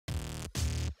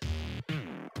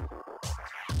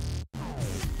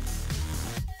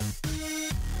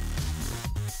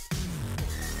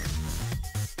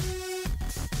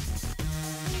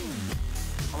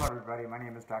Hello everybody, my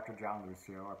name is Dr. John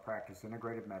Lucio. I practice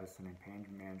integrative medicine and pain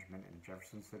management in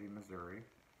Jefferson City, Missouri.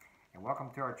 And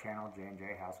welcome to our channel,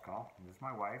 J&J House Call. This is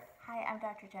my wife. Hi, I'm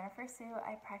Dr. Jennifer Sue.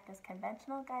 I practice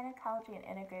conventional gynecology and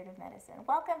integrative medicine.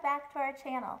 Welcome back to our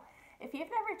channel. If you've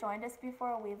never joined us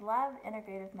before, we love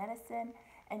integrative medicine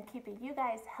and keeping you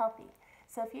guys healthy.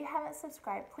 So if you haven't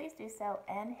subscribed, please do so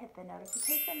and hit the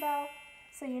notification bell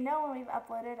so you know when we've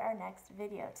uploaded our next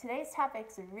video. Today's topic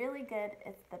is really good.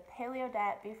 It's the paleo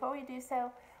diet. Before we do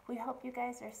so, we hope you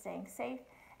guys are staying safe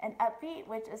and upbeat,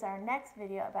 which is our next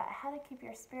video about how to keep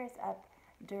your spirits up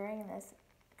during this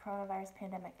coronavirus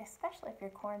pandemic, especially if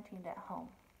you're quarantined at home.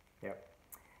 Yep.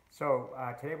 So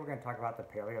today we're going to talk about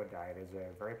the paleo diet. It's a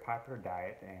very popular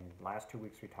diet, and last 2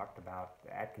 weeks we talked about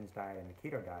the Atkins diet and the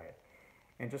keto diet.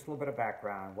 And just a little bit of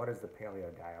background, what is the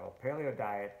paleo diet? Well, paleo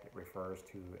diet refers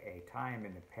to a time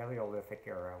in the Paleolithic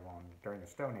era when, during the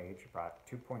Stone Age, about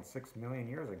 2.6 million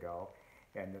years ago.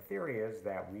 And the theory is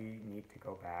that we need to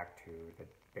go back to the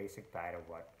basic diet of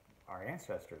what our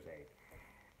ancestors ate,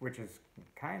 which is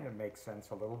kind of makes sense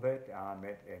a little bit.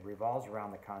 It revolves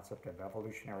around the concept of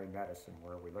evolutionary medicine,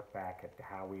 where we look back at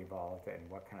how we evolved and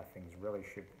what kind of things really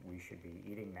we should be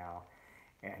eating now.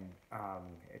 And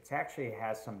it actually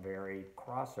has some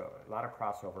a lot of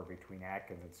crossover between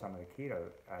Atkins and some of the keto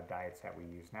diets that we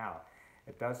use now.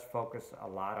 It does focus a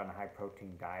lot on high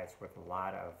protein diets with a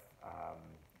lot of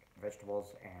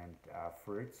vegetables and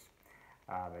fruits.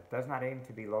 It does not aim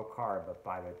to be low carb, but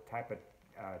by the type of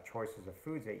choices of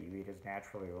foods that you eat is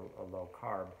naturally a low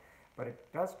carb. But it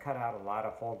does cut out a lot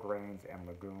of whole grains and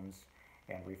legumes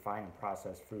and refined and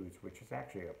processed foods, which is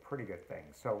actually a pretty good thing.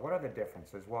 So what are the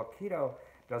differences? Well, keto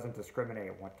doesn't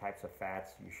discriminate what types of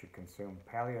fats you should consume.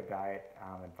 Paleo diet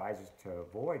advises to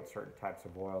avoid certain types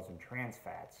of oils and trans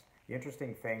fats. The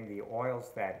interesting thing, the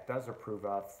oils that it does approve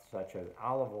of, such as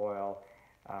olive oil,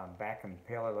 back in the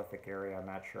Paleolithic area, I'm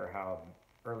not sure how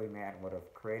early man would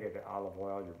have created olive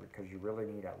oil, because you really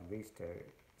need at least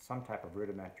some type of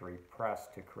rudimentary press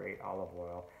to create olive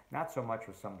oil. Not so much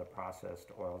with some of the processed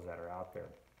oils that are out there.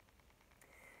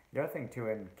 The other thing too,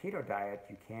 in keto diet,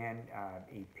 you can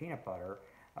eat peanut butter,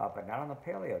 but not on the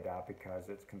paleo diet because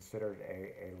it's considered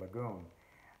a legume.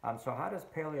 So how does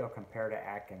paleo compare to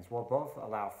Atkins? Well, both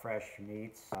allow fresh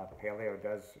meats. Paleo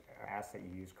does ask that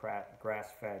you use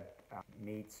grass-fed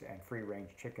meats and free-range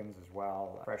chickens as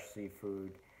well, fresh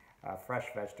seafood, fresh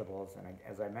vegetables, and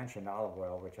as I mentioned, olive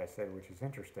oil, which is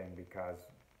interesting because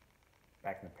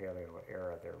back in the paleo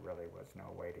era, there really was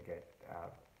no way to get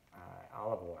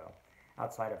olive oil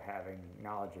outside of having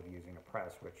knowledge of using a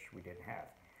press, which we didn't have.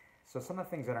 So some of the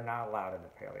things that are not allowed in the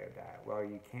paleo diet. Well,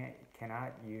 you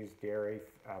cannot use dairy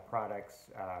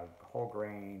products, whole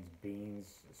grains,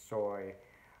 beans, soy,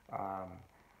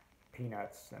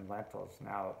 peanuts, and lentils.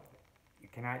 Now, you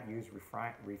cannot use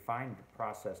refined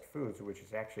processed foods, which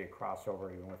is actually a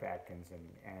crossover even with Atkins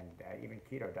and even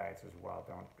keto diets as well.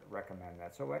 Don't recommend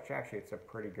that. So actually it's a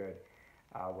pretty good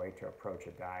way to approach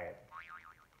a diet.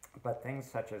 But things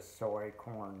such as soy,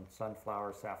 corn,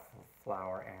 sunflower,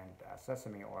 safflower, and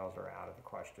sesame oils are out of the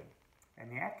question. And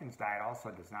the Atkins diet also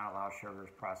does not allow sugars,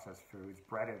 processed foods,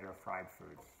 breaded or fried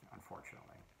foods,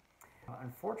 unfortunately.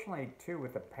 Unfortunately, too,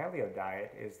 with the paleo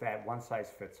diet is that one size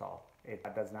fits all. It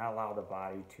does not allow the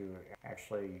body to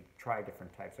actually try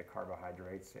different types of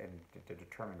carbohydrates and to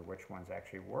determine which ones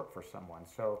actually work for someone.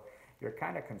 So you're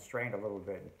kind of constrained a little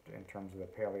bit in terms of the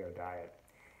paleo diet.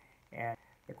 And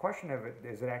the question of it,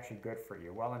 is it actually good for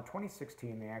you? Well, in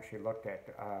 2016, they actually looked at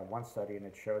one study, and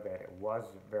it showed that it was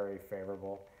very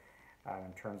favorable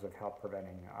in terms of help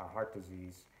preventing heart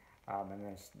disease. And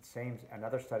then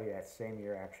another study that same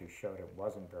year actually showed it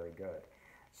wasn't very good.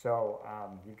 So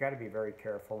you've got to be very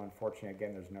careful. Unfortunately,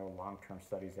 again, there's no long-term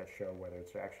studies that show whether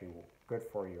it's actually good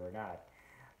for you or not.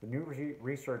 The new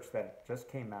research that just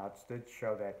came out did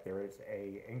show that there is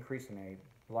an increase in a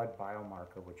blood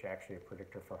biomarker, which is actually a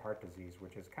predictor for heart disease,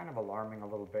 which is kind of alarming a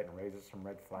little bit and raises some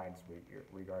red flags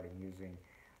regarding using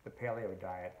the paleo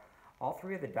diet. All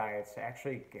three of the diets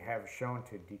actually have shown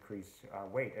to decrease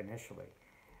weight initially.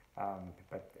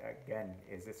 But again,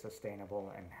 is it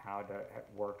sustainable, and how it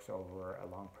works over a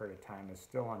long period of time is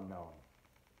still unknown.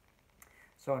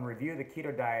 So in review, the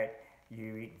keto diet,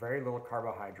 you eat very little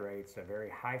carbohydrates, a very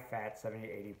high fat,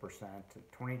 70-80%,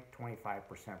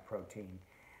 20-25% protein.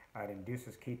 It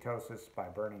induces ketosis by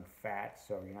burning fat,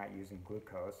 so you're not using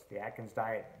glucose. The Atkins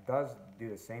diet does do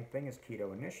the same thing as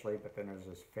keto initially, but then there's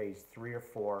this phase 3 or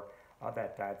 4 of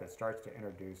that diet that starts to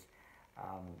introduce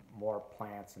more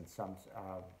plants and some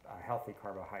healthy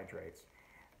carbohydrates.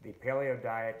 The paleo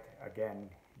diet, again,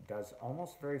 does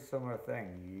almost very similar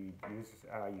thing.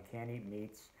 You can't eat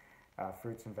meats,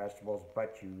 fruits and vegetables,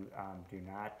 but you do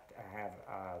not have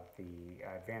the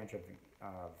advantage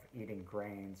of eating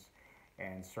grains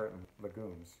and certain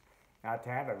legumes. Now, to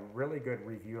have a really good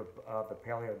review of the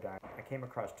paleo diet, I came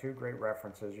across two great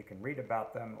references. You can read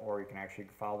about them, or you can actually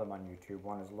follow them on YouTube.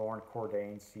 One is Lauren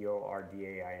Cordain,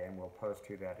 Cordain. We'll post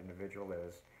who that individual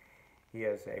is. He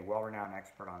is a well-renowned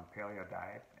expert on paleo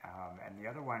diet. And the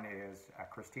other one is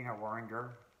Christina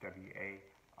Warringer, Warringer.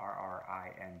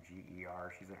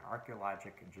 She's an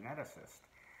archaeologic geneticist.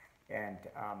 And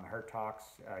her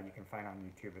talks you can find on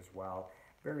YouTube as well.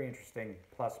 Very interesting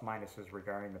plus minuses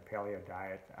regarding the paleo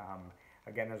diet.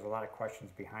 Again, there's a lot of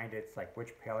questions behind it. It's like,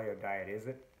 which paleo diet is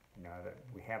it? You know, that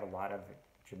we have a lot of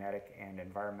genetic and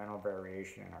environmental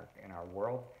variation in our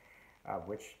world.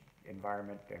 Which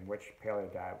environment and which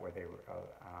paleo diet where they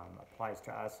applies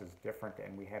to us is different,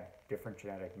 and we have different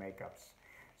genetic makeups.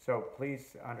 So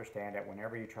please understand that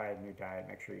whenever you try a new diet,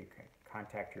 make sure you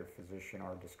contact your physician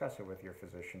or discuss it with your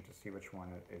physician to see which one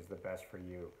is the best for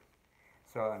you.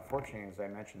 So unfortunately, as I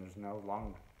mentioned, there's no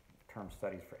long-term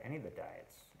studies for any of the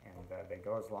diets, and they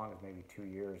go as long as maybe 2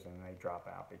 years and they drop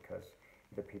out because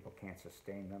either people can't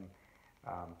sustain them.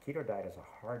 Keto diet is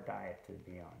a hard diet to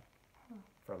be on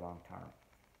for a long term.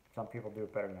 Some people do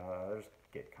it better than others,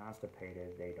 get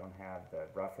constipated, they don't have the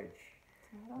roughage.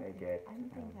 So I think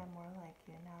I'm more like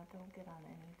you now. Don't get on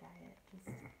any diet.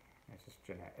 It's just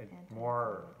genetic.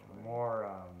 More,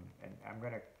 and I'm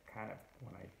going to kind of,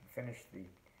 when I finish the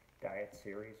diet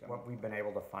series, what we've been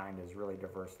able to find is really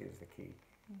diversity is the key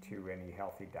to any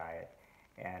healthy diet.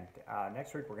 And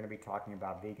next week we're going to be talking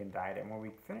about vegan diet. And when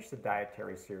we finish the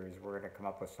dietary series, we're going to come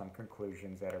up with some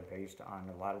conclusions that are based on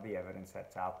a lot of the evidence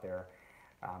that's out there.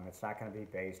 It's not going to be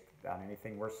based on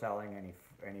anything we're selling,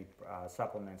 any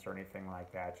supplements or anything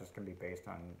like that. It's just going to be based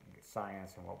on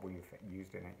science and what we've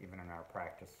used in it, even in our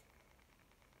practice.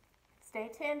 Stay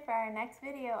tuned for our next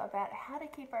video about how to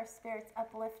keep our spirits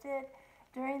uplifted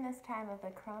during this time of the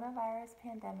coronavirus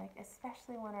pandemic,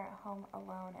 especially when we're at home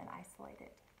alone and isolated.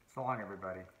 So long,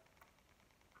 everybody.